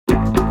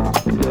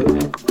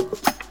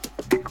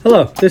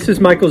Hello, this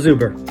is Michael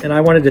Zuber, and I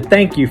wanted to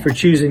thank you for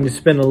choosing to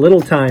spend a little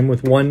time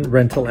with one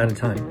rental at a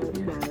time.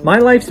 My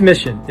life's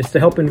mission is to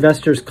help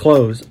investors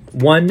close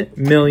 1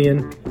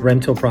 million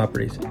rental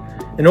properties.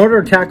 In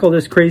order to tackle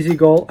this crazy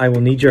goal, I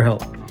will need your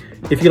help.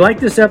 If you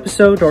like this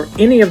episode or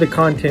any of the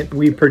content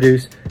we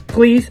produce,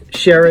 please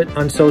share it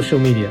on social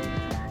media.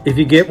 If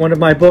you get one of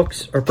my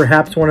books or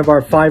perhaps one of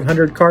our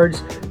 500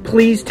 cards,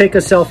 please take a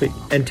selfie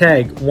and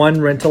tag one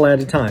rental at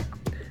a time.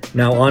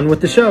 Now on with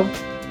the show.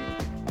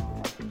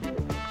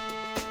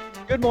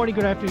 Good morning,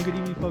 good afternoon, good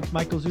evening, folks.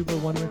 Michael Zuber,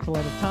 one rental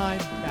at a time,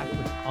 back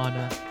with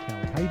Anna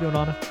Kelly. How you doing,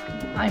 Anna?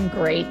 I'm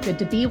great. Good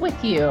to be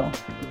with you.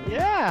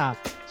 Yeah.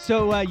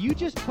 So you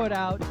just put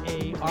out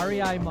a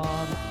REI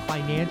Mom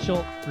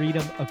financial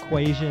freedom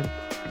equation.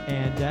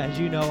 And as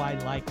you know, I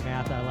like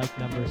math, I like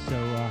numbers.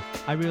 So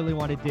I really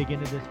want to dig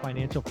into this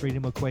financial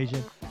freedom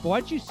equation. But why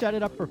don't you set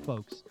it up for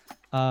folks?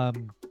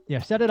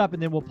 Set it up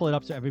and then we'll pull it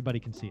up so everybody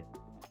can see it.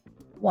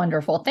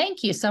 Wonderful.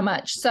 Thank you so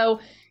much. So,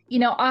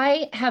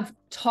 I have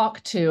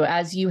talked to,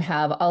 as you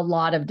have, a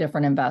lot of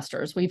different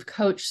investors. We've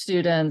coached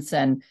students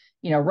and,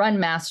 run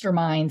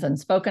masterminds and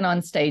spoken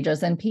on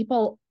stages, and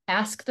people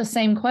ask the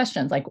same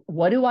questions like,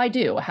 what do I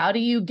do? How do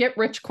you get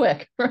rich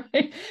quick?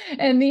 Right?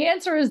 And the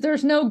answer is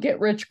there's no get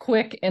rich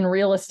quick in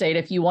real estate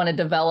if you want to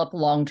develop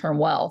long-term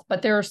wealth.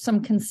 But there are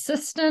some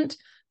consistent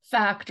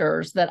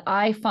factors that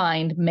I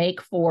find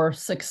make for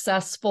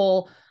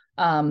successful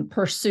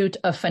pursuit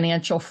of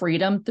financial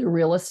freedom through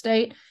real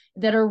estate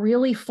that are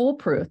really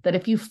foolproof, that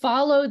if you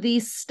follow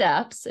these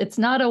steps, it's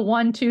not a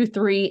 1, 2,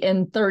 3,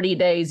 in 30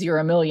 days, you're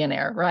a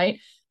millionaire, right?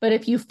 But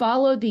if you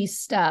follow these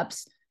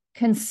steps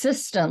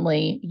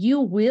consistently,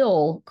 you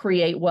will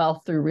create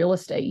wealth through real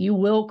estate. You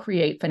will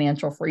create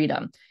financial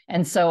freedom.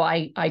 And so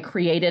I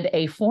created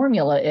a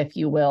formula, if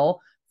you will,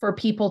 for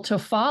people to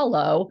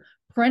follow,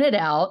 print it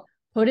out,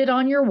 put it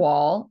on your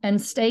wall,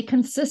 and stay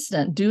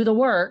consistent, do the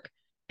work,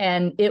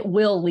 and it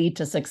will lead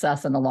to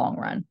success in the long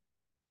run.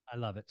 I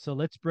love it. So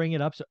let's bring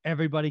it up so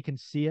everybody can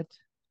see it.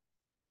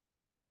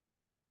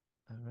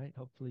 All right.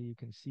 Hopefully you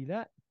can see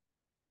that.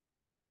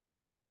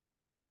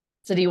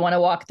 So do you want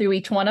to walk through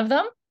each one of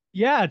them?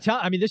 Yeah.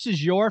 This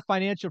is your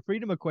financial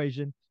freedom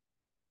equation.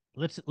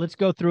 Let's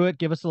go through it.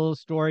 Give us a little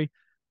story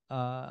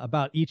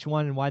about each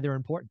one and why they're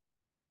important.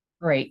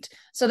 Great.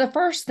 So the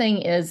first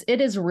thing is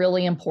it is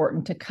really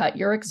important to cut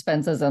your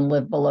expenses and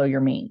live below your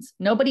means.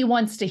 Nobody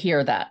wants to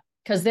hear that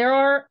because there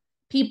are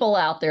people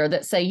out there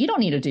that say, you don't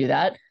need to do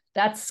that.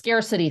 That's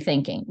scarcity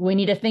thinking. We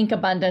need to think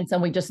abundance and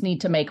we just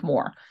need to make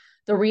more.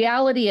 The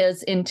reality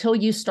is until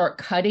you start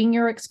cutting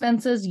your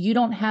expenses, you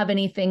don't have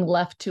anything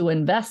left to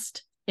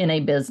invest in a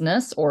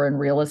business or in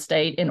real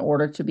estate in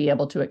order to be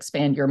able to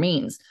expand your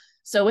means.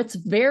 So it's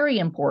very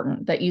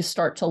important that you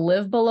start to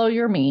live below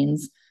your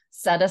means,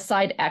 set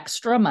aside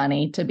extra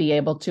money to be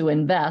able to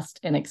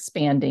invest in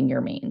expanding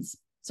your means.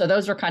 So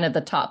those are kind of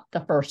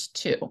the first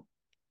two.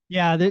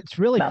 Yeah, it's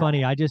really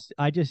funny. I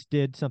just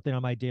did something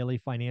on my daily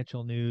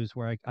financial news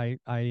where I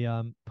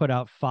put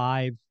out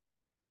 5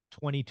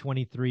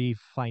 2023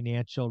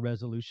 financial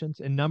resolutions.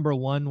 And number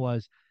one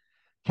was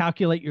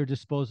calculate your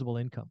disposable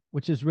income,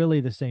 which is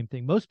really the same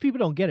thing. Most people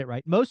don't get it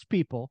right. Most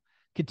people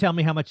can tell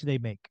me how much they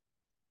make,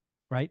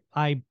 right?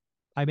 I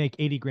make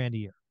 80 grand a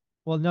year.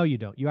 Well, no, you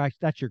don't.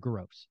 That's your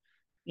gross.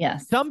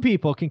 Yes. Some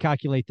people can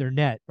calculate their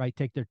net, right?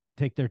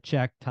 Take their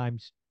check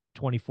times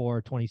 24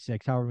 or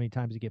 26, however many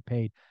times you get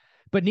paid.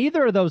 But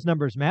neither of those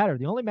numbers matter.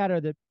 The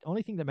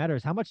only thing that matters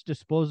is how much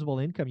disposable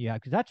income you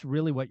have, because that's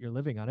really what you're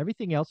living on.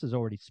 Everything else is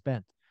already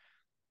spent.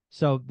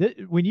 So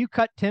when you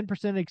cut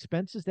 10% of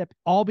expenses, that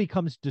all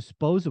becomes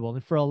disposable.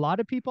 And for a lot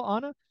of people,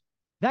 Anna,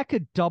 that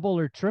could double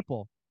or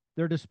triple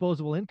their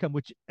disposable income,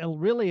 which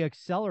really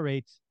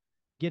accelerates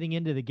getting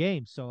into the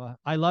game. So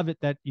I love it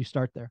that you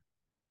start there.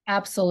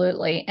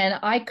 Absolutely. And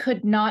I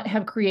could not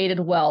have created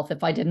wealth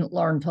if I didn't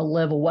learn to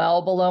live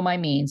well below my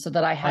means so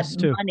that I had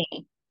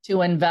money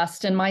to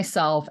invest in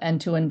myself and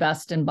to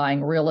invest in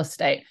buying real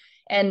estate.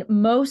 And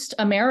most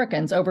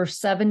Americans, over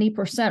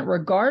 70%,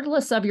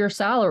 regardless of your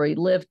salary,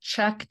 live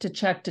check to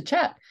check to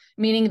check,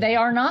 meaning they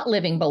are not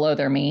living below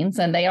their means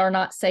and they are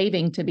not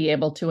saving to be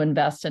able to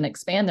invest and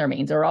expand their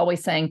means. They're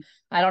always saying,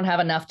 I don't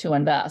have enough to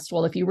invest.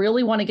 Well, if you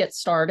really want to get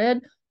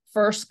started,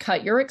 first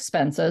cut your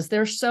expenses.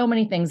 There's so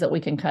many things that we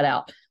can cut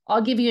out.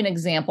 I'll give you an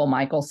example,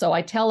 Michael. So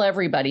I tell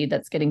everybody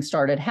that's getting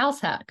started,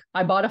 house hack.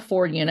 I bought a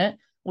 4-unit.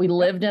 We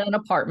lived in an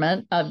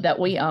apartment that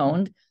we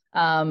owned,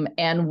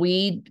 and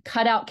we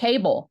cut out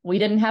cable. We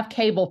didn't have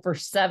cable for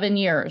 7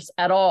 years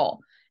at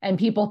all. And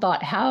people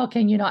thought, how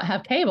can you not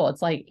have cable?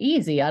 It's like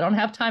easy. I don't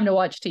have time to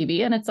watch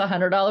TV, and it's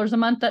 $100 a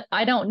month that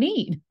I don't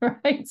need,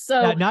 right?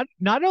 So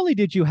not only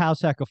did you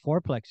house hack a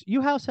fourplex,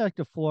 you house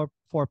hacked a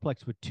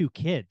fourplex with 2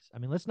 kids. I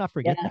mean, let's not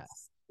forget that.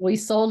 We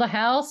sold a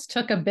house,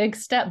 took a big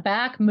step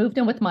back, moved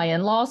in with my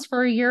in-laws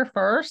for a year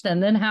first,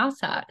 and then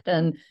house hacked.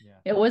 And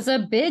it was a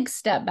big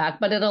step back,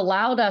 but it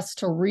allowed us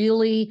to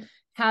really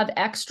have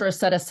extra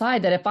set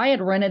aside that if I had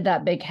rented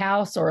that big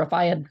house or if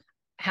I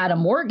had a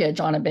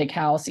mortgage on a big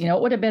house, it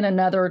would have been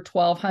another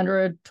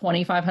 $1,200,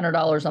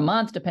 $2,500 a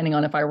month, depending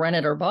on if I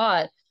rented or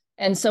bought.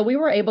 And so we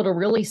were able to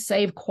really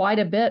save quite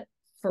a bit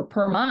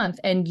per month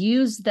and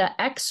use the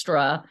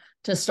extra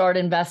to start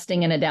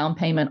investing in a down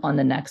payment on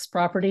the next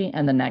property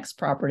and the next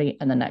property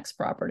and the next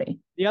property.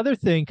 The other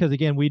thing, because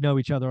again, we know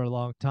each other a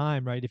long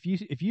time, right?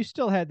 If you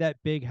still had that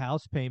big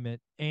house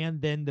payment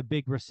and then the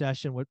big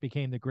recession, what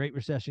became the Great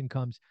Recession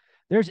comes,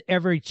 there's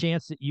every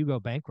chance that you go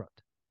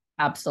bankrupt.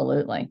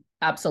 Absolutely.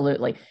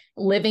 Absolutely.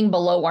 Living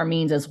below our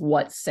means is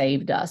what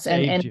saved us.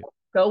 And You.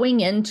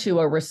 going into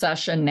a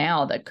recession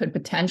now that could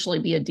potentially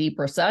be a deep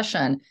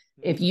recession,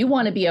 if you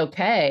want to be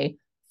okay,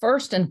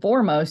 first and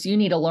foremost, you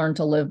need to learn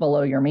to live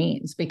below your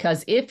means,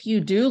 because if you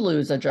do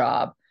lose a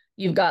job,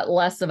 you've got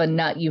less of a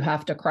nut you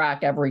have to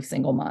crack every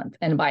single month.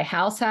 And by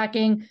house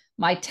hacking,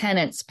 my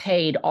tenants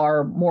paid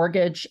our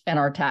mortgage and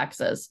our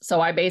taxes.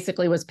 So I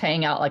basically was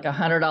paying out like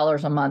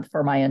 $100 a month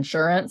for my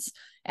insurance,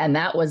 and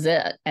that was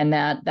it. And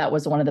that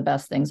was one of the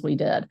best things we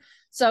did.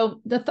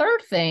 So the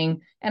third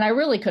thing, and I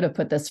really could have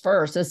put this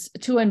first, is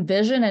to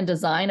envision and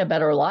design a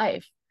better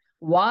life.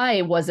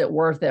 Why was it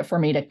worth it for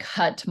me to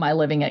cut my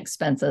living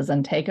expenses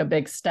and take a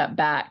big step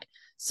back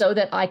so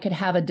that I could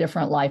have a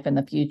different life in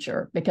the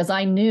future? Because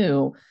I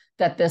knew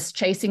that this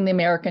chasing the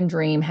American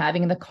dream,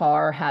 having the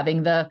car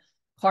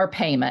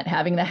payment,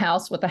 having the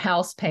house with the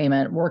house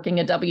payment, working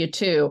a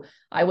W-2,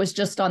 I was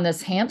just on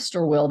this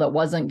hamster wheel that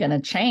wasn't going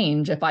to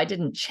change if I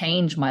didn't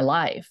change my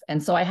life.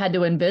 And so I had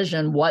to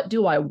envision, what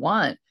do I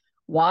want?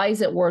 Why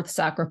is it worth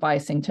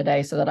sacrificing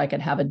today so that I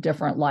could have a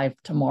different life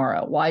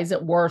tomorrow? Why is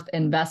it worth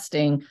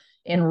investing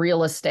in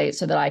real estate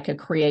so that I could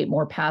create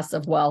more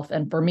passive wealth?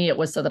 And for me, it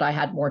was so that I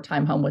had more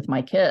time home with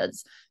my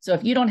kids. So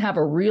if you don't have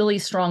a really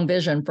strong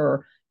vision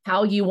for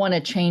how you want to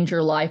change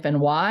your life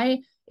and why,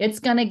 it's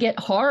going to get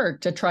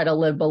hard to try to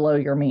live below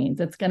your means.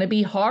 It's going to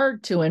be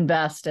hard to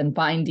invest and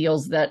find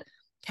deals that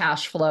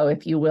cash flow,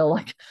 if you will,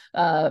 like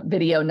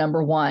video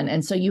number one.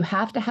 And so you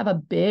have to have a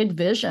big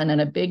vision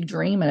and a big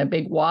dream and a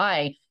big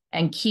why,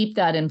 and keep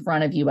that in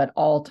front of you at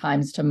all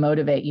times to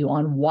motivate you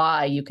on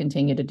why you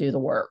continue to do the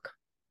work.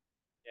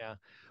 Yeah.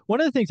 One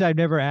of the things I've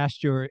never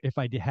asked you, or if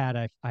I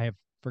have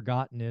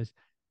forgotten, is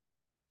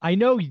I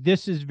know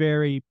this is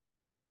very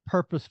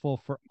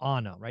purposeful for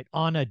Anna, right?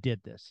 Anna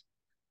did this,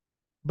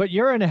 but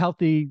you're in a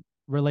healthy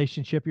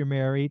relationship. You're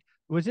married.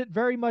 Was it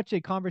very much a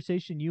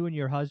conversation, you and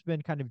your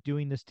husband kind of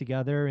doing this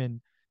together,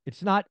 and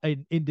it's not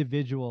an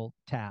individual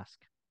task?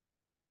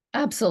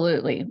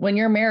 Absolutely. When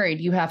you're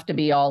married, you have to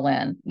be all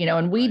in,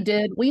 and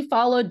we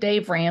followed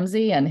Dave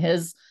Ramsey and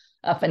his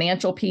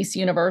Financial Peace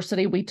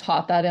University. We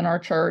taught that in our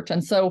church.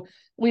 And so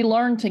we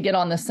learned to get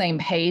on the same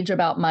page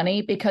about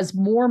money, because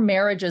more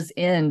marriages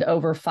end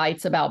over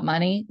fights about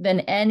money than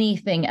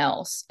anything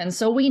else. And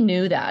so we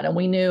knew that, and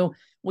we knew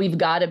we've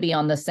got to be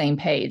on the same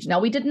page. Now,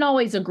 we didn't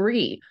always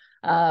agree.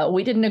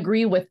 We didn't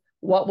agree with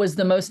what was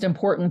the most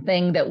important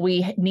thing that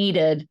we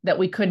needed that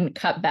we couldn't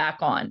cut back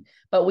on.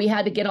 But we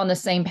had to get on the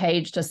same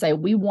page to say,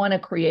 we want to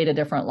create a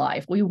different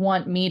life. We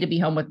want me to be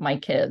home with my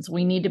kids.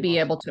 We need to be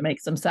able to make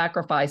some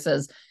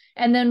sacrifices.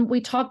 And then we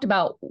talked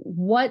about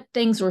what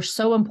things were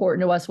so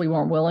important to us we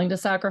weren't willing to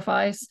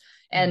sacrifice,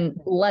 and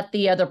let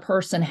the other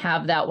person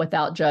have that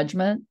without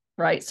judgment,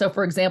 right? So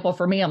for example,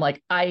 for me, I'm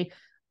like,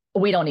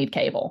 we don't need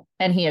cable.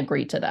 And he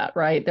agreed to that,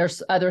 right?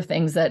 There's other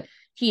things that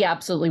he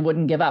absolutely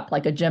wouldn't give up,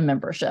 like a gym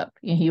membership.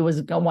 He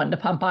was wanting to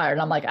pump iron.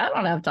 I'm like, I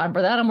don't have time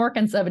for that. I'm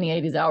working 70,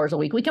 80 hours a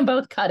week. We can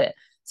both cut it.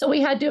 So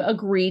we had to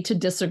agree to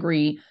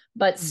disagree,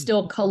 but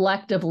still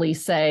collectively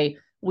say,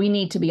 we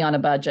need to be on a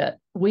budget.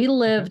 We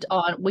had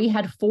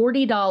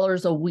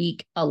 $40 a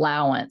week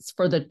allowance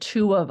for the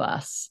two of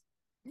us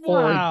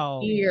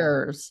for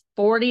years,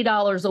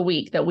 $40 a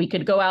week that we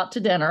could go out to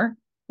dinner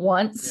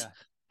once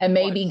and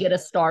maybe get a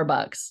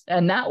Starbucks.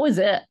 And that was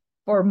it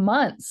for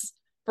months.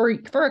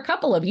 For a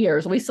couple of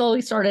years, we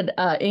slowly started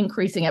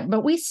increasing it,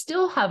 but we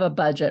still have a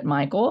budget,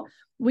 Michael.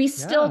 We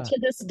still, to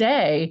this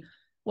day,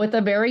 with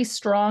a very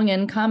strong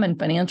income and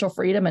financial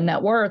freedom and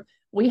net worth,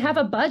 we have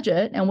a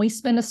budget, and we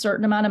spend a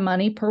certain amount of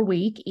money per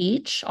week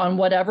each on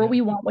whatever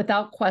we want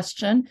without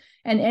question.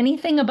 And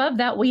anything above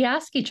that, we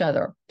ask each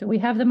other, do we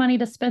have the money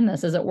to spend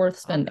this? Is it worth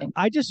spending?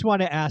 I just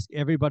want to ask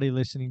everybody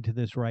listening to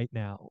this right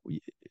now,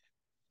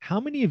 how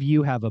many of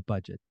you have a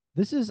budget?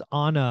 This is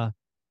Anna,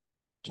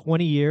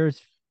 20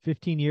 years,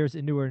 15 years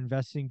into her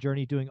investing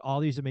journey, doing all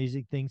these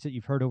amazing things that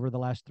you've heard over the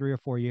last 3 or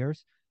 4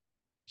 years.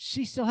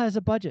 She still has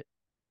a budget.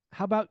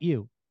 How about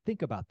you?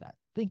 Think about that.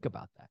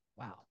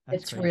 Wow.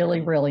 It's crazy.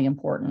 Really, really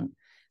important.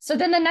 So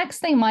then the next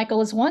thing,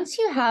 Michael, is once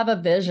you have a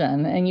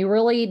vision and you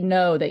really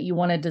know that you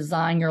want to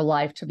design your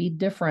life to be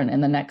different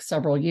in the next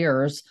several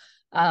years,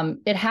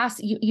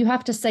 you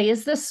have to say,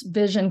 is this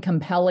vision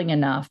compelling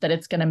enough that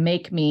it's going to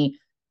make me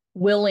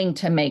willing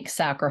to make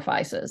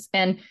sacrifices?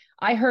 And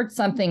I heard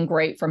something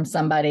great from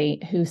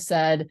somebody who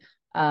said,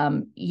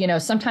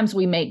 sometimes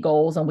we make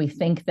goals and we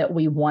think that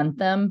we want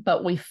them,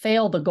 but we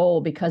fail the goal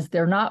because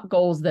they're not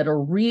goals that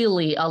are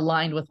really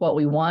aligned with what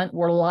we want.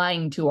 We're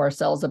lying to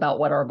ourselves about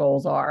what our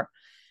goals are.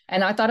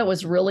 And I thought it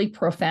was really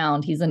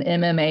profound. He's an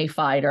MMA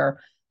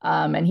fighter.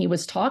 And he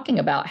was talking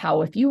about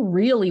how if you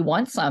really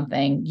want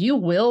something, you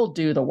will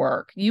do the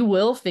work, you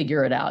will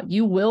figure it out,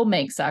 you will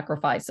make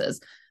sacrifices.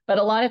 But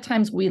a lot of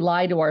times we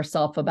lie to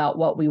ourselves about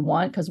what we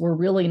want because we're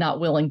really not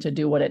willing to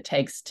do what it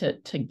takes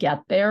to get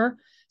there.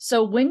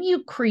 So when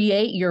you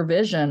create your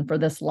vision for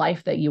this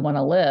life that you want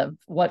to live,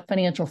 what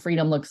financial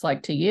freedom looks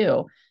like to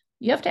you,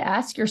 you have to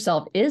ask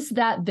yourself, is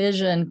that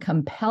vision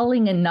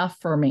compelling enough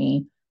for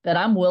me that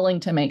I'm willing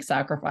to make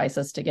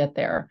sacrifices to get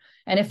there?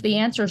 And if the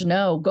answer is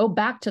no, go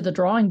back to the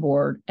drawing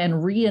board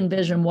and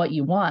re-envision what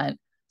you want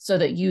so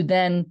that you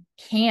then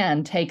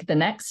can take the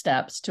next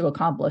steps to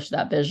accomplish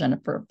that vision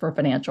for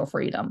financial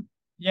freedom.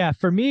 Yeah,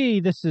 for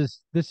me, this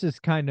is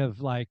kind of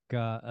like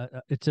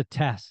it's a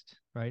test,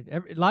 right?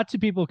 Lots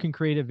of people can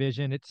create a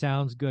vision. It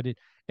sounds good.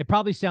 It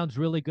probably sounds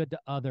really good to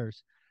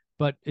others,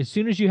 but as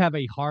soon as you have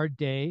a hard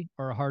day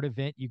or a hard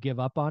event, you give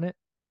up on it.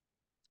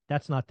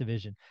 That's not the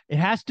vision. It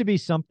has to be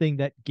something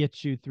that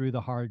gets you through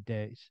the hard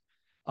days.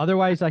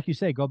 Otherwise, like you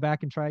say, go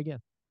back and try again.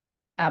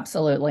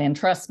 Absolutely. And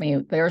trust me,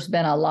 there's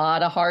been a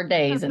lot of hard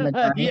days in the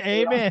journey. Yeah,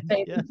 amen.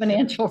 Yes.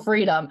 Financial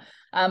freedom,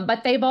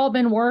 but they've all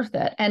been worth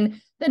it. And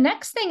the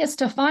next thing is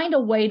to find a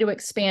way to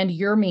expand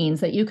your means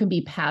that you can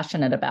be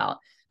passionate about.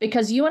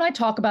 Because you and I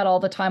talk about all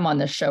the time on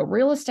this show,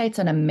 real estate's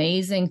an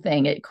amazing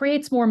thing. It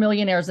creates more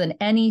millionaires than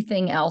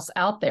anything else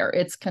out there.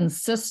 It's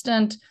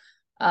consistent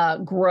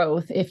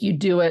growth if you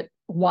do it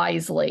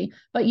wisely,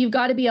 but you've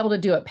got to be able to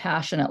do it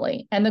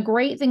passionately. And the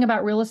great thing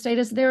about real estate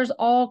is there's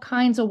all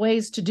kinds of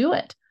ways to do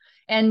it.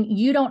 And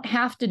you don't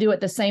have to do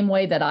it the same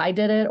way that I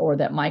did it or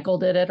that Michael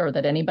did it or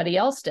that anybody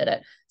else did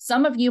it.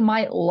 Some of you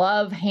might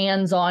love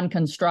hands-on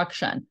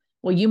construction.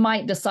 Well, you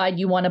might decide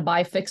you want to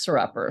buy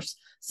fixer-uppers.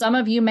 Some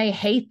of you may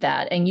hate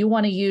that and you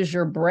want to use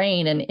your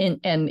brain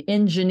and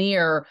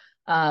engineer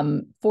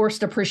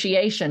forced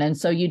appreciation. And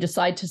so you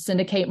decide to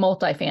syndicate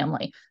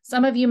multifamily.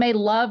 Some of you may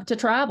love to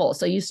travel.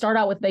 So you start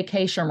out with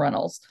vacation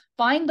rentals.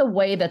 Find the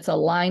way that's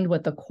aligned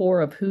with the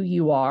core of who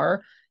you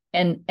are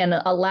and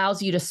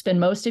allows you to spend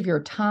most of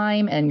your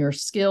time and your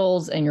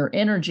skills and your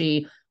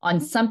energy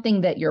on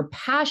something that you're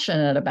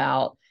passionate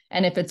about.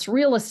 And if it's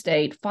real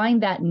estate,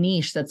 find that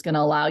niche that's going to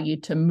allow you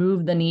to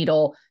move the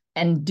needle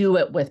and do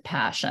it with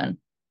passion.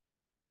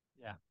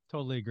 Yeah,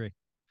 totally agree.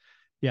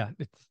 Yeah,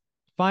 it's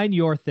find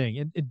your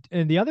thing.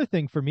 And the other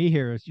thing for me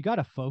here is you got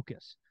to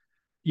focus.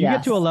 You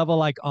get to a level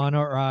like Anna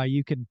or I,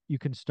 you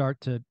can start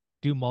to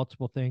do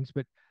multiple things,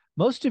 but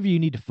most of you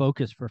need to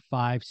focus for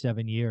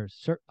 5-7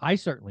 years. I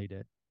certainly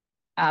did.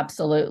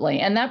 Absolutely.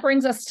 And that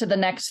brings us to the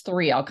next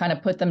three. I'll kind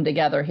of put them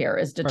together here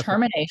is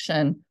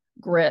determination,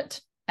 Perfect.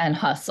 Grit, and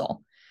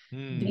hustle.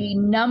 The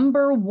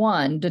number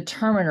one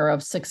determiner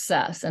of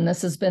success, and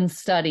this has been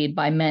studied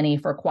by many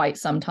for quite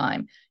some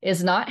time,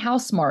 is not how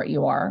smart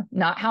you are,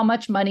 not how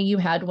much money you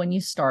had when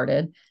you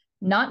started,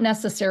 not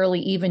necessarily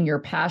even your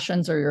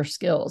passions or your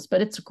skills,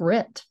 but it's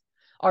grit.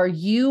 Are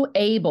you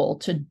able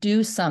to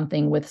do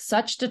something with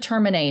such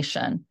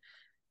determination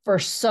for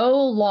so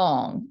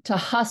long, to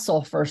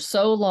hustle for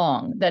so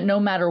long that no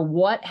matter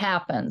what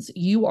happens,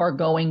 you are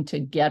going to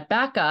get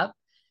back up?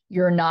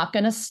 You're not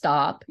going to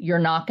stop. You're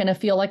not going to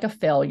feel like a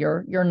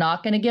failure. You're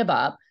not going to give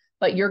up,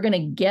 but you're going to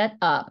get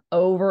up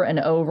over and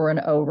over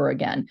and over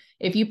again.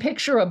 If you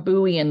picture a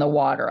buoy in the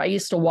water, I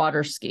used to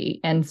water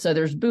ski. And so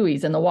there's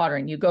buoys in the water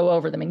and you go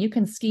over them and you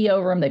can ski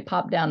over them. They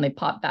pop down, they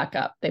pop back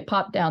up. They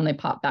pop down, they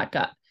pop back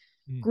up.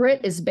 Grit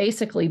is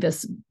basically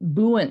this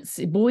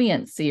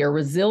buoyancy or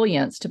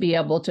resilience to be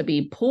able to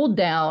be pulled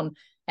down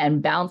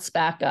and bounce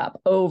back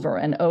up over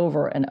and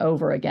over and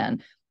over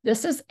again.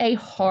 This is a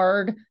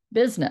hard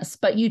business,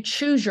 but you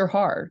choose your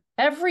hard.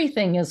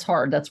 Everything is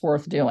hard that's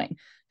worth doing.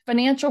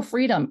 Financial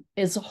freedom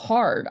is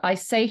hard. I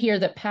say here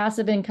that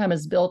passive income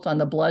is built on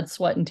the blood,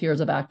 sweat, and tears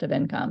of active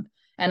income.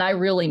 And I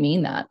really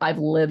mean that. I've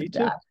lived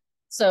that.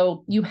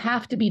 So you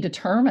have to be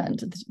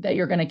determined that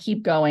you're going to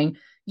keep going.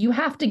 You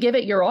have to give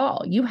it your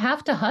all. You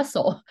have to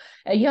hustle.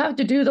 And you have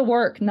to do the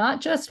work,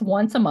 not just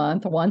once a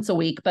month, once a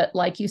week, but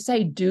like you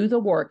say, do the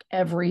work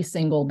every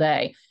single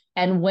day.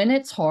 And when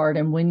it's hard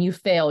and when you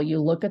fail, you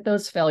look at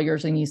those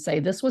failures and you say,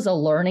 this was a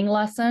learning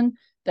lesson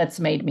that's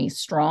made me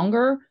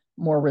stronger,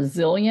 more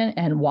resilient,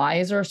 and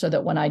wiser so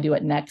that when I do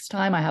it next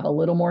time, I have a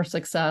little more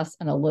success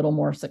and a little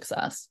more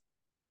success.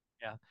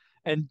 Yeah.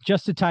 And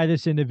just to tie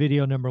this into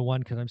video number one,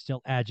 because I'm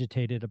still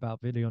agitated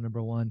about video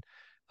number one,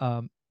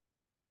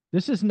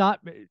 this is not,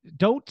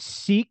 don't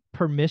seek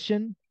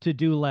permission to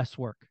do less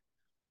work,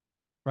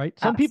 right?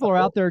 Some Absolutely. People are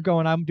out there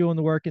going, I'm doing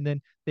the work, and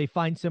then they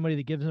find somebody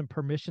that gives them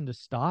permission to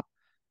stop.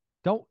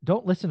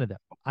 Don't listen to them.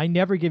 I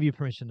never give you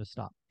permission to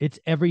stop. It's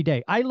every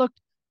day. I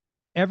looked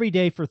every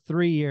day for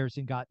 3 years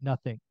and got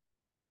nothing.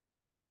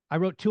 I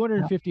wrote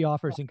 250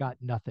 offers and got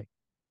nothing.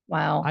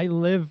 Wow. I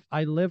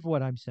live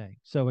what I'm saying.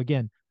 So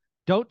again,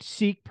 don't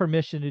seek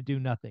permission to do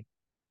nothing.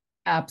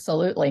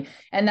 Absolutely.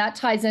 And that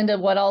ties into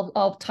what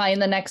I'll tie in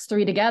the next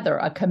three together: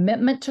 a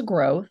commitment to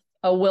growth,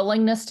 a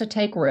willingness to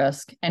take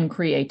risk, and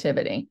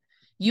creativity.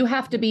 You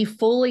have to be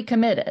fully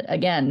committed.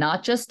 Again,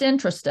 not just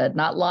interested,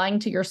 not lying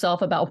to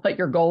yourself about what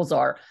your goals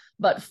are,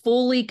 but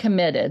fully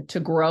committed to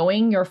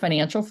growing your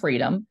financial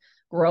freedom,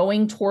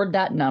 growing toward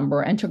that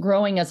number, and to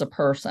growing as a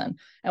person.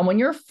 And when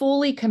you're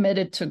fully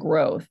committed to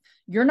growth,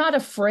 you're not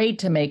afraid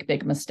to make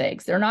big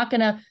mistakes. They're not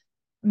going to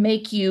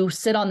make you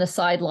sit on the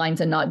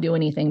sidelines and not do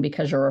anything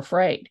because you're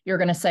afraid. You're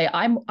going to say,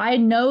 I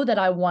know that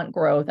I want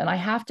growth and I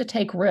have to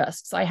take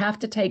risks. I have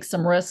to take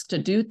some risks to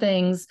do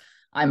things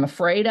I'm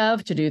afraid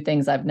of, to do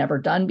things I've never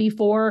done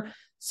before,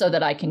 so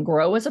that I can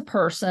grow as a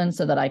person,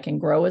 so that I can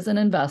grow as an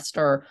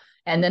investor.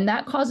 And then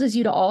that causes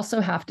you to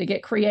also have to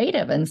get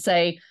creative and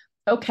say,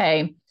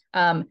 okay,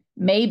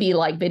 maybe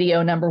like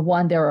video number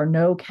one, there are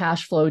no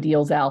cash flow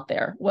deals out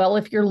there. Well,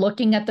 if you're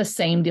looking at the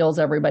same deals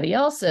everybody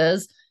else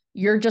is,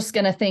 you're just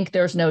going to think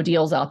there's no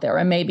deals out there,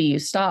 and maybe you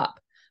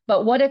stop.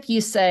 But what if you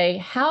say,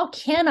 how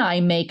can I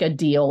make a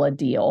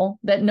deal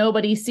that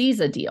nobody sees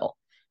a deal?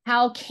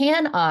 How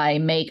can I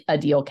make a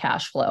deal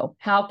cash flow?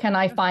 How can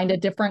I find a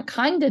different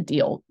kind of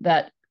deal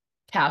that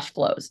cash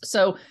flows?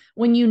 So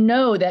when you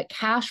know that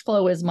cash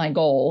flow is my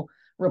goal,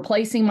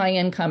 replacing my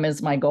income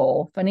is my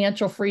goal,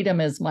 financial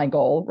freedom is my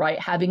goal, right?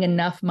 Having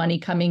enough money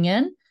coming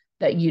in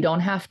that you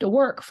don't have to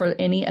work for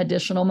any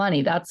additional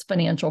money. That's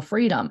financial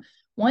freedom.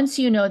 Once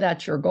you know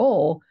that's your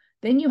goal,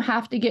 then you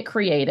have to get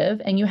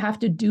creative and you have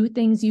to do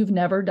things you've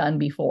never done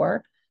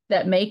before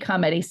that may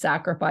come at a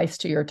sacrifice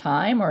to your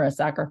time or a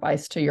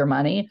sacrifice to your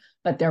money,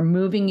 but they're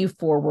moving you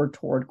forward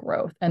toward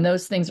growth. And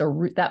those things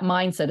that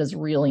mindset is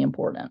really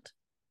important.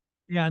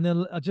 Yeah. And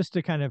then just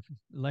to kind of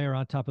layer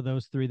on top of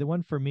those three, the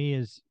one for me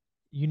is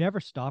you never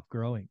stop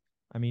growing.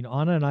 I mean,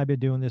 Anna and I have been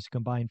doing this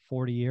combined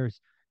 40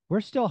 years.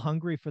 We're still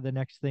hungry for the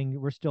next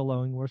thing. We're still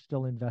learning. We're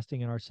still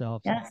investing in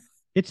ourselves. Yes.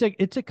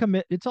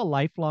 It's a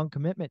lifelong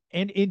commitment,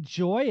 and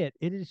enjoy it.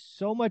 It is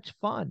so much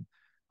fun.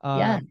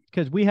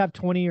 Because we have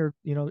 20 or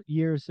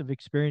years of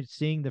experience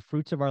seeing the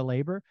fruits of our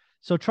labor.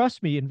 So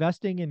trust me,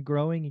 investing and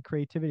growing and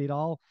creativity, it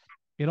all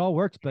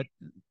works. But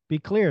be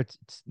clear,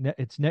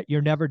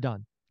 you're never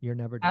done. You're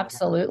never done.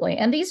 Absolutely.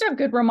 And these are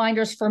good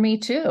reminders for me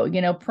too.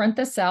 Print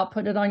this out,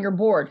 put it on your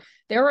board.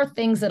 There are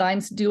things that I'm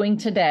doing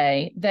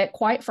today that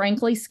quite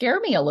frankly scare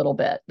me a little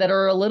bit, that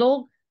are a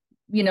little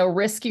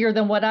riskier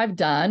than what I've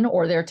done,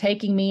 or they're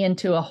taking me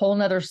into a whole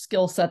nother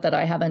skill set that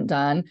I haven't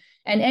done.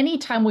 And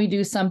anytime we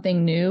do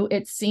something new,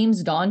 it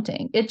seems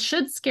daunting. It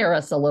should scare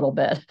us a little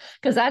bit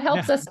because that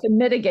helps us to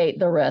mitigate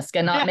the risk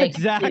and not make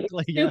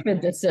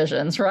stupid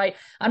decisions, right?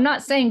 I'm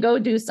not saying go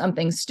do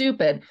something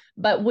stupid,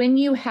 but when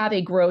you have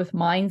a growth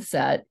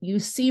mindset, you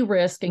see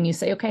risk and you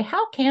say, okay,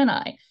 how can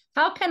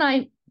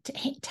I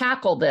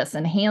tackle this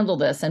and handle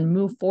this and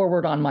move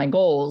forward on my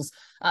goals,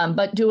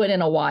 but do it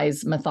in a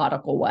wise,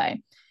 methodical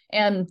way.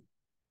 And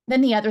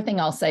then the other thing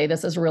I'll say,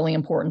 this is really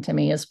important to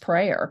me, is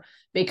prayer,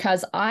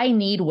 because I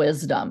need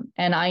wisdom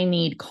and I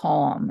need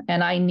calm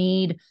and I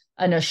need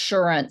an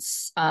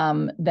assurance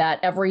that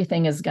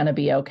everything is going to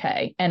be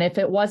okay. And if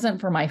it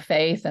wasn't for my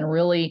faith and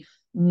really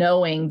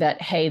knowing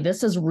that, hey,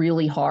 this is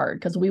really hard,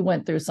 because we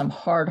went through some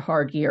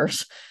hard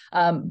years,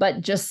 but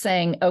just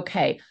saying,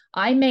 okay,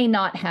 I may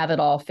not have it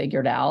all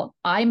figured out.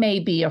 I may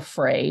be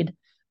afraid,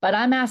 but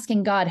I'm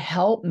asking God,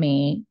 help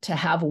me to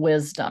have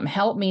wisdom,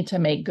 help me to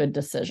make good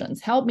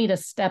decisions, help me to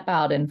step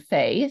out in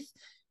faith,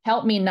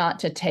 help me not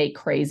to take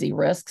crazy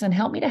risks, and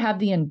help me to have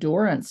the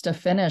endurance to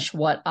finish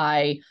what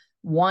I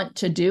want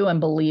to do and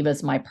believe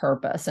is my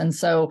purpose. And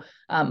so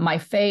my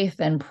faith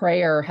and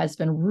prayer has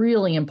been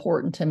really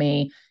important to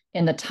me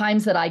in the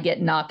times that I get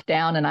knocked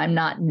down and I'm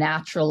not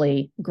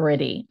naturally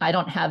gritty. I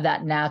don't have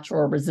that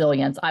natural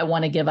resilience. I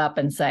want to give up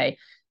and say,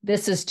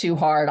 this is too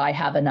hard, I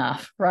have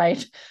enough,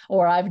 right?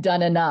 Or I've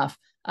done enough.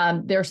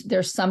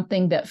 There's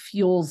something that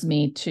fuels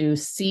me to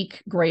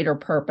seek greater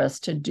purpose,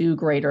 to do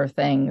greater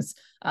things.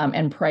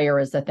 And prayer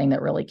is the thing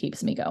that really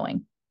keeps me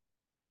going.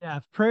 Yeah,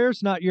 if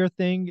prayer's not your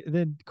thing,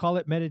 then call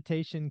it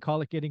meditation,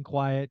 call it getting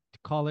quiet,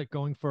 call it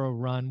going for a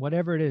run,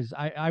 whatever it is.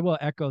 I will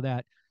echo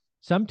that.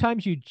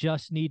 Sometimes you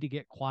just need to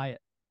get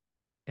quiet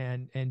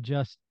and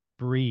just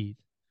breathe.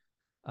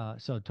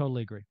 So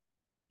totally agree.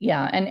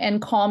 Yeah.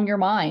 And calm your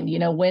mind.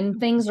 When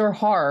things are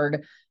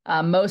hard,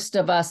 most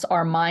of us,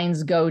 our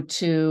minds go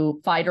to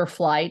fight or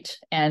flight,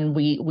 and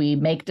we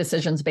make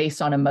decisions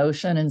based on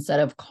emotion instead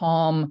of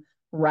calm,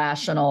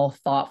 rational,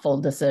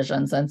 thoughtful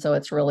decisions. And so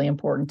it's really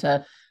important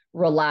to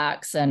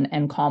relax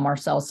and calm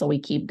ourselves so we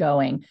keep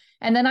going.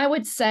 And then I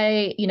would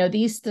say,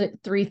 these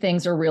three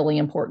things are really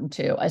important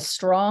too. A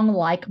strong,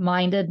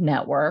 like-minded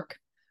network,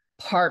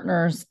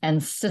 partners,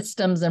 and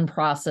systems and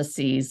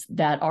processes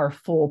that are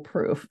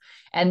foolproof.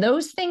 And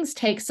those things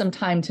take some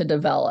time to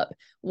develop.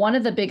 One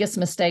of the biggest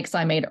mistakes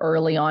I made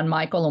early on,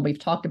 Michael, and we've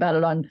talked about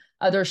it on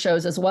other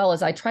shows as well,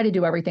 is I try to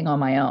do everything on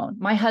my own,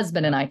 my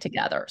husband and I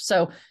together.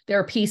 So there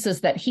are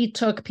pieces that he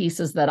took,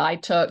 pieces that I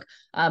took,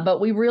 but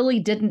we really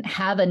didn't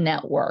have a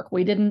network.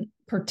 We didn't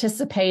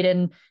participate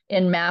in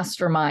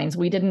masterminds.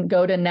 We didn't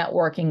go to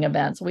networking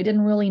events. We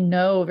didn't really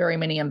know very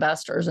many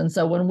investors. And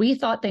so when we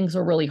thought things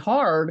were really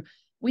hard,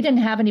 we didn't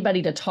have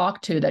anybody to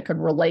talk to that could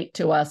relate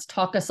to us,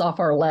 talk us off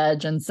our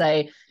ledge and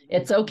say,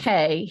 It's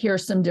okay.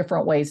 Here's some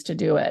different ways to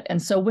do it.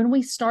 And so when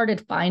we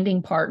started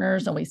finding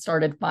partners and we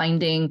started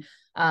finding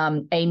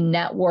a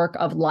network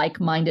of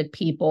like-minded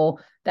people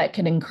that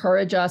can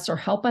encourage us or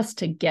help us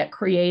to get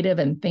creative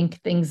and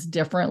think things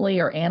differently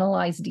or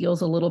analyze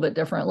deals a little bit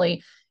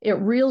differently, it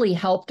really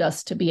helped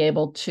us to be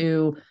able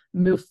to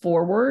move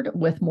forward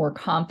with more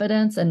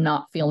confidence and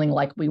not feeling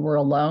like we were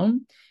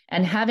alone.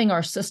 And having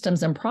our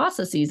systems and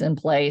processes in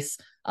place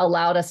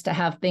allowed us to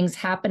have things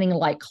happening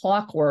like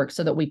clockwork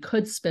so that we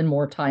could spend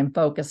more time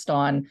focused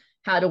on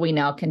how do we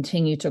now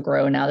continue to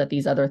grow now that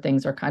these other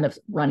things are kind of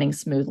running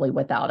smoothly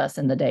without us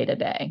in the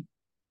day-to-day.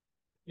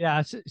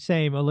 Yeah,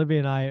 same. Olivia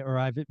and I, or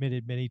I've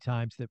admitted many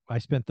times that I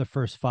spent the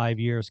first 5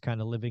 years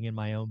kind of living in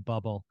my own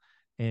bubble,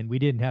 and we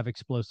didn't have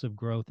explosive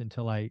growth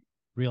until I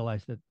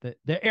realized that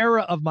the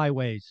era of my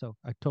ways. So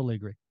I totally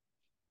agree.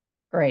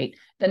 Great.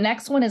 The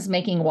next one is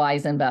making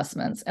wise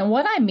investments. And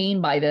what I mean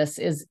by this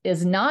is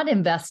not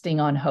investing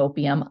on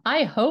hopium.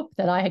 I hope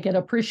that I get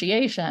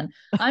appreciation.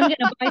 I'm going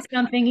to buy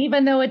something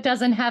even though it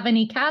doesn't have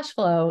any cash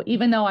flow,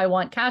 even though I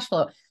want cash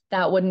flow.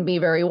 That wouldn't be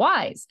very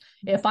wise.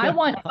 If I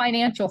want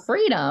financial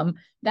freedom,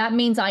 that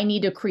means I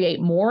need to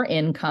create more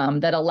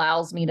income that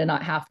allows me to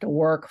not have to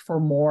work for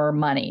more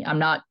money. I'm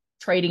not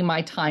trading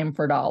my time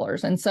for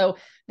dollars. And so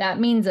that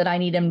means that I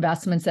need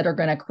investments that are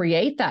going to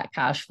create that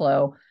cash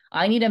flow.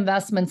 I need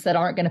investments that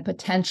aren't going to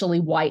potentially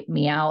wipe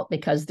me out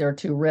because they're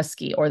too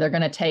risky, or they're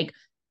going to take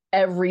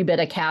every bit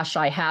of cash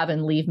I have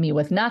and leave me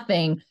with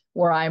nothing,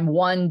 where I'm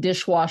one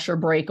dishwasher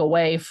break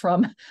away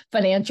from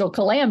financial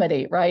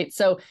calamity, right?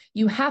 So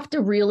you have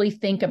to really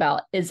think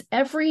about, is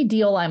every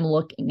deal I'm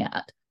looking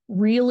at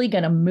really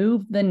going to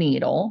move the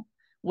needle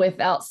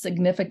without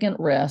significant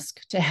risk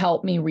to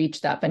help me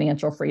reach that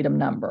financial freedom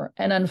number?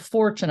 And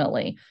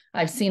unfortunately,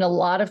 I've seen a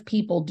lot of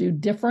people do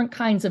different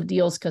kinds of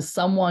deals because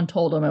someone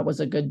told them it was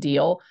a good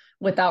deal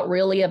without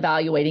really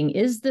evaluating,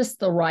 is this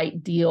the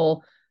right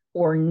deal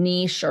or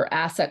niche or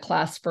asset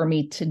class for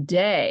me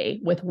today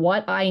with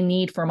what I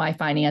need for my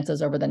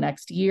finances over the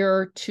next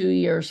year, 2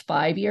 years,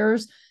 5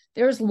 years?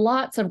 There's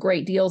lots of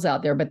great deals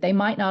out there, but they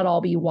might not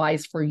all be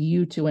wise for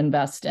you to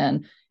invest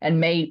in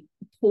and may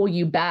pull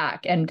you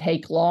back and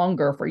take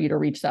longer for you to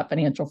reach that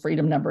financial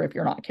freedom number if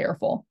you're not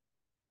careful.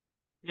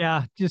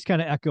 Yeah, just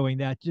kind of echoing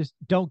that. Just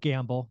don't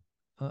gamble.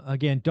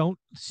 Again, don't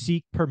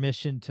seek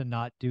permission to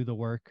not do the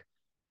work.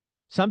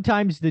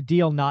 Sometimes the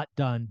deal not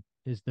done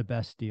is the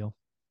best deal.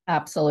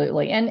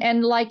 Absolutely.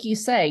 And like you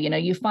say,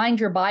 you find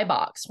your buy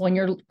box when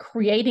you're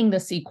creating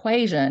this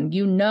equation,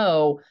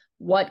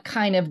 what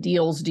kind of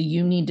deals do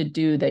you need to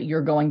do that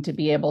you're going to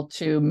be able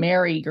to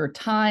marry your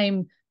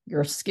time,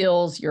 your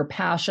skills, your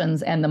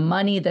passions, and the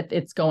money that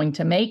it's going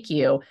to make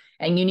you.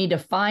 And you need to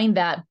find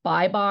that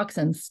buy box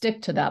and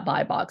stick to that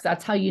buy box.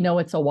 That's how you know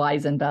it's a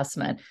wise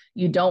investment.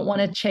 You don't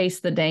want to chase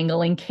the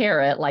dangling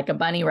carrot like a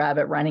bunny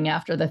rabbit running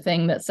after the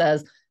thing that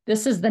says,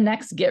 this is the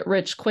next get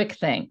rich quick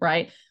thing,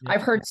 right? Yeah.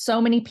 I've heard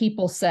so many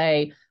people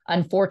say,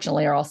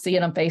 unfortunately, or I'll see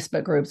it on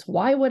Facebook groups,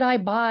 why would I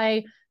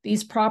buy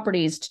these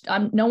properties?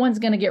 No one's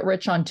going to get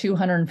rich on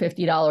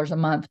 $250 a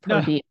month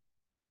per deal.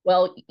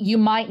 Well, you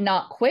might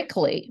not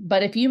quickly,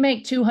 but if you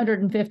make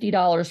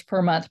 $250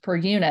 per month per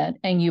unit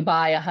and you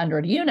buy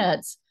 100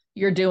 units,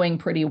 you're doing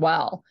pretty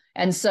well.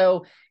 And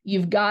so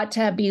you've got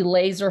to be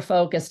laser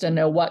focused and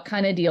know what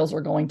kind of deals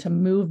are going to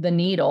move the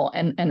needle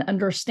and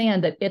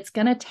understand that it's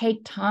going to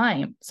take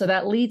time. So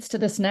that leads to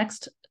this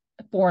next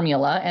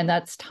formula, and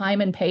that's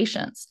time and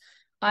patience.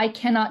 I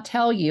cannot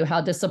tell you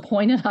how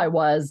disappointed I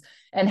was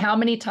and how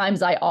many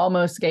times I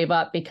almost gave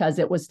up because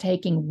it was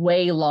taking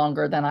way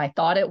longer than I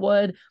thought it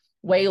would,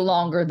 way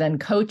longer than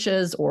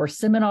coaches or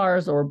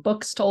seminars or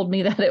books told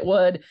me that it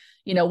would.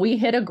 We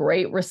hit a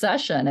great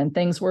recession and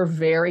things were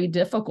very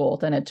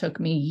difficult. And it took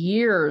me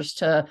years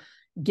to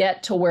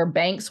get to where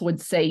banks would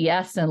say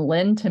yes and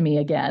lend to me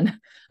again.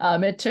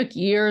 It took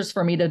years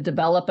for me to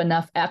develop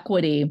enough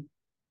equity,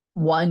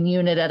 one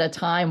unit at a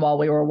time, while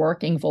we were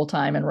working full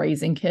time and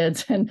raising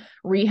kids and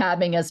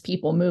rehabbing as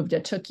people moved.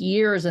 It took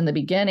years in the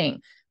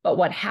beginning. But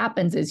what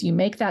happens is you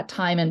make that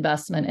time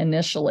investment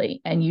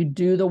initially and you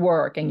do the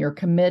work and you're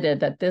committed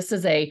that this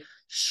is a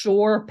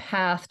sure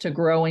path to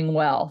growing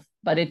wealth,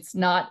 but it's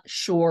not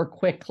sure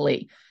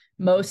quickly.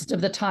 Most of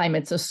the time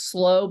it's a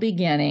slow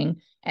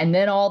beginning, and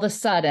then all of a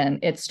sudden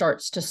it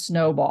starts to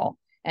snowball.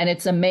 And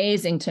it's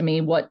amazing to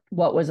me what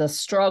was a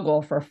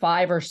struggle for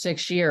 5 or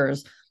 6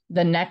 years.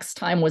 The next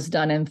time was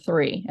done in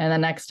 3, and the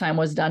next time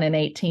was done in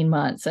 18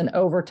 months. And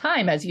over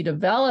time, as you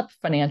develop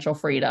financial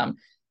freedom,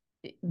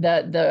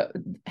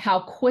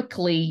 how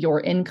quickly your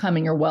income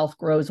and your wealth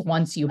grows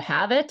once you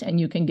have it and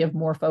you can give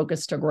more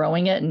focus to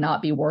growing it and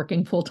not be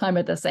working full time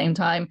at the same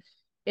time,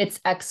 it's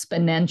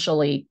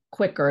exponentially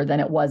quicker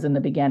than it was in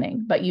the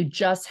beginning. But you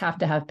just have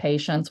to have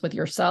patience with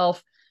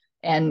yourself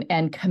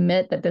and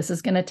commit that this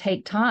is going to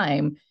take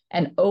time,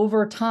 and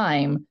over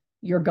time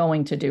you're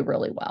going to do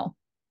really well.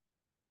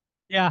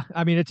 Yeah,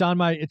 I mean, it's on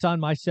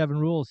my 7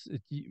 rules.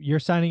 You're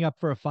signing up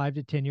for a 5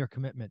 to 10 year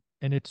commitment,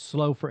 and it's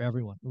slow for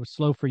everyone. It was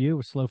slow for you. It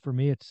was slow for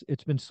me.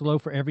 It's been slow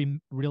for every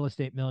real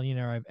estate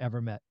millionaire I've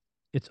ever met.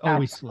 It's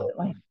always Absolutely.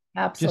 slow.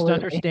 Just Absolutely.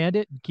 understand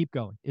it and keep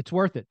going. It's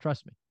worth it.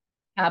 Trust me.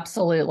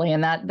 Absolutely.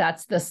 And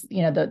that's this,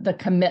 the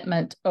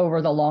commitment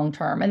over the long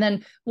term. And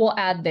then we'll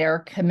add their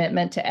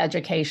commitment to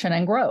education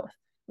and growth.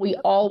 We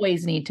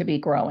always need to be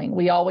growing.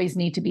 We always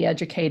need to be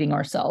educating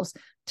ourselves.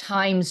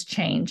 Times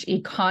change,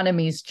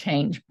 economies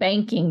change,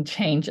 banking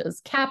changes,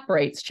 cap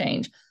rates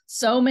change.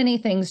 So many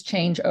things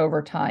change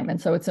over time. And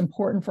so it's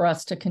important for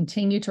us to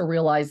continue to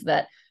realize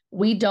that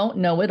we don't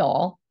know it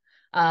all.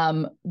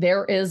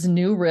 There is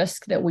new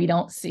risk that we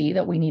don't see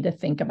that we need to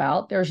think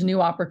about. There's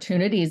new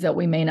opportunities that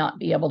we may not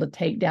be able to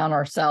take down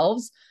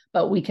ourselves,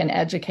 but we can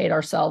educate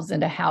ourselves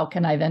into how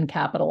can I then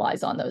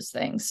capitalize on those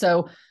things.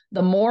 So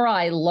the more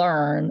I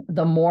learn,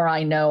 the more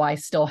I know I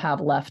still have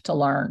left to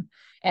learn.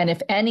 And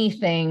if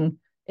anything,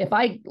 if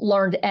I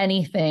learned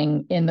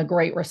anything in the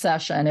Great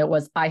Recession, it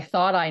was I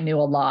thought I knew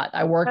a lot.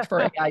 I worked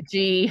for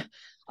AIG.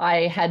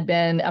 I had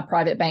been a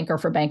private banker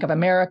for Bank of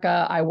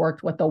America. I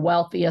worked with the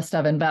wealthiest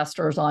of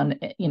investors on,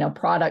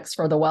 products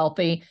for the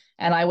wealthy.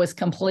 And I was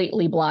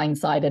completely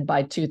blindsided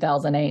by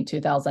 2008,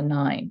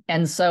 2009.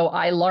 And so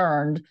I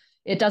learned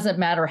it doesn't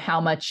matter how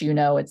much you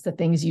know, it's the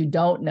things you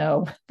don't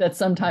know that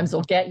sometimes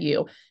will get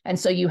you. And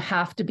so you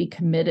have to be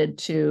committed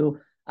to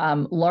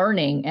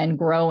learning and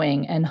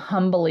growing and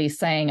humbly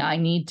saying, I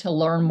need to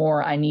learn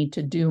more. I need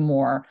to do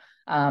more.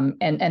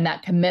 And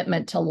that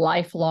commitment to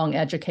lifelong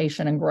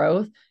education and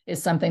growth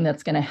is something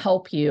that's going to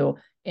help you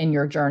in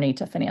your journey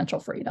to financial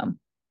freedom.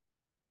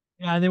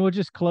 Yeah, and then we'll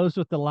just close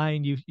with the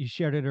line you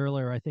shared it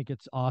earlier. I think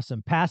it's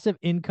awesome. Passive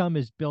income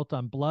is built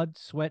on blood,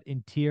 sweat,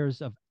 and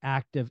tears of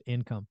active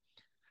income.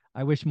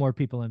 I wish more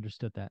people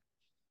understood that.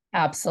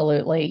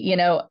 Absolutely.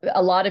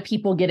 A lot of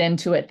people get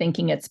into it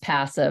thinking it's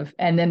passive,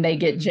 and then they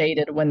get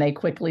jaded when they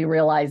quickly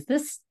realize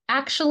this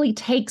actually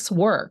takes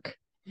work.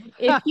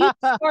 If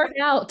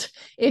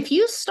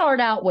you start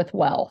out with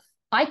wealth,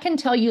 I can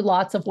tell you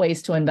lots of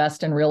ways to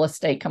invest in real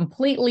estate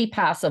completely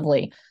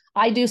passively.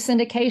 I do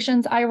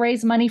syndications. I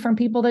raise money from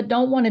people that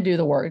don't want to do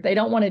the work. They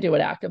don't want to do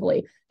it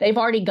actively. They've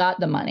already got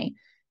the money.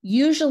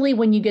 Usually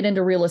when you get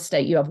into real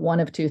estate, you have one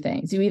of two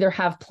things. You either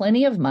have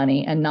plenty of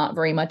money and not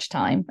very much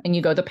time, and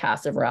you go the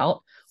passive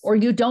route, or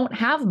you don't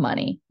have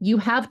money, you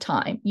have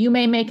time. You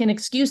may make an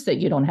excuse that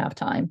you don't have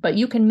time, but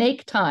you can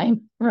make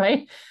time,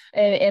 right?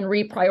 And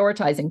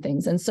reprioritizing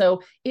things. And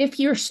so if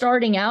you're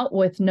starting out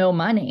with no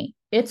money,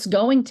 it's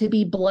going to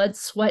be blood,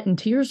 sweat, and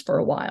tears for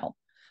a while.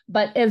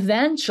 But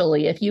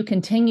eventually, if you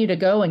continue to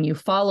go and you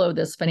follow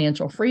this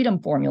financial freedom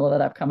formula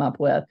that I've come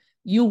up with,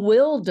 you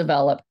will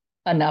develop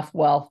enough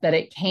wealth that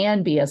it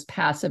can be as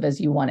passive as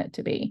you want it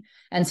to be.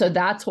 And so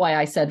that's why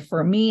I said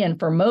for me and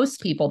for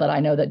most people that I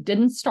know that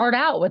didn't start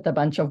out with a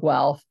bunch of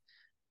wealth,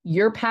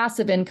 your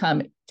passive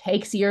income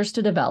takes years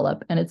to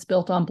develop, and it's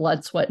built on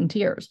blood, sweat, and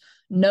tears.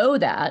 Know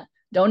that.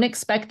 Don't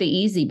expect the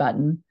easy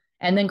button,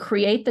 and then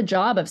create the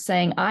job of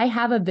saying, I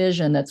have a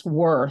vision that's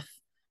worth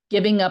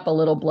giving up a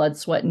little blood,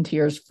 sweat, and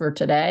tears for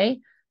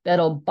today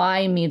that'll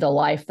buy me the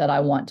life that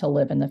I want to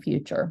live in the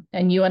future.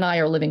 And you and I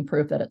are living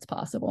proof that it's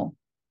possible.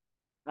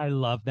 I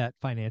love that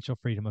financial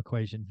freedom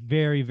equation.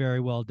 Very, very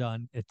well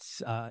done.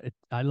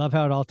 I love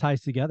how it all ties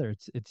together.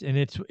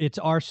 It's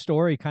our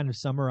story kind of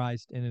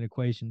summarized in an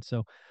equation.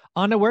 So,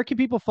 Anna, where can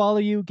people follow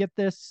you? Get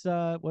this?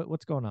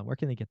 What's going on? Where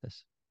can they get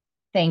this?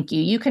 Thank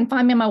you. You can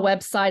find me on my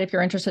website if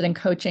you're interested in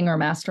coaching or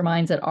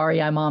masterminds at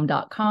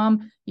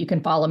reimom.com. You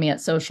can follow me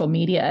at social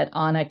media at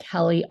Anna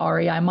Kelly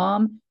REI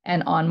Mom,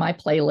 and on my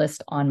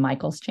playlist on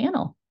Michael's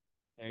channel.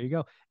 There you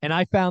go. And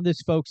I found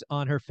this, folks,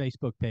 on her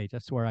Facebook page.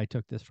 That's where I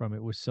took this from.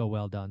 It was so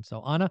well done.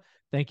 So, Anna,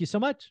 thank you so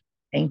much.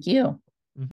 Thank you.